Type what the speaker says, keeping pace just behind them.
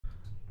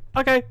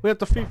Okay, we have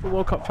the FIFA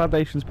World Cup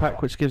Foundations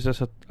pack, which gives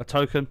us a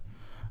token.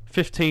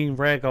 15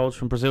 rare golds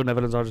from Brazil,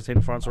 Netherlands,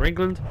 Argentina, France or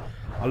England.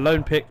 A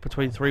lone pick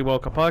between 3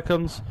 World Cup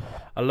icons.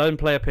 A lone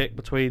player pick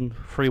between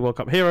 3 World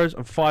Cup heroes.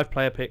 And 5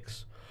 player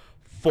picks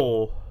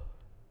for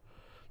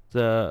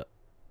the...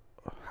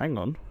 Hang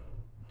on.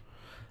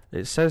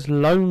 It says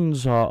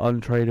loans are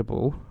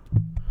untradeable.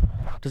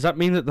 Does that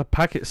mean that the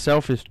pack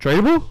itself is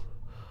tradable?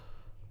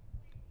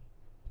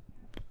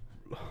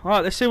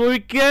 Alright, let's see what we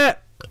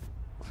get.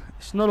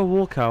 It's not a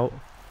walkout.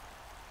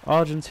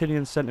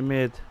 Argentinian centre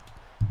mid.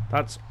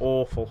 That's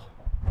awful.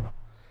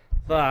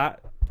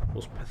 That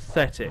was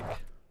pathetic.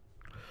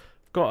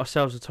 Got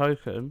ourselves a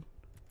token.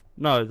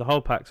 No, the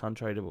whole pack's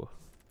untradeable.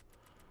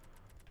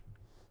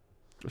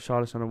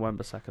 Richarlison and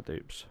Wan-Bissaka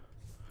dupes.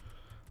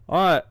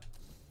 Alright.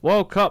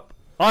 World Cup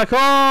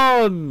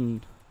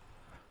icon!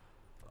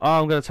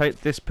 Oh, I'm going to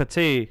take this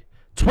Petit.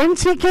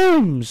 20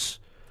 games!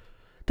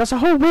 That's a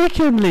whole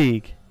weekend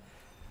league.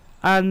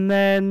 And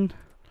then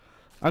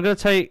I'm going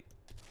to take...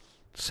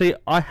 See,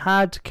 I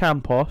had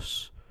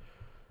Campos.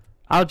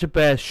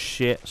 Algeber's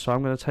shit, so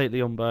I'm going to take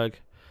Leonberg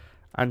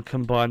and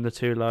combine the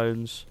 2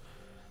 loans.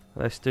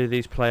 Let's do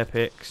these player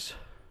picks.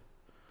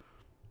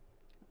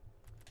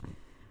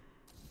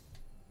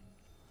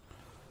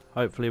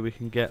 Hopefully we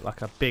can get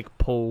like a big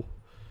pull.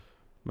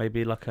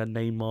 Maybe like a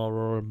Neymar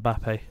or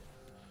Mbappe.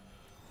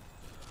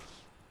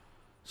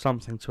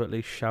 Something to at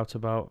least shout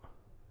about.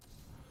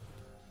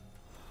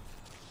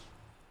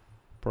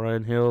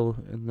 Brian Hill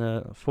in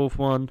the 4th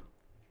one.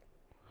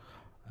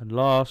 And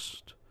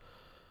last,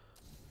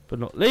 but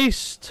not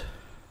least,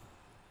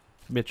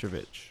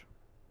 Mitrovic.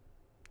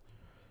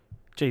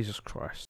 Jesus Christ.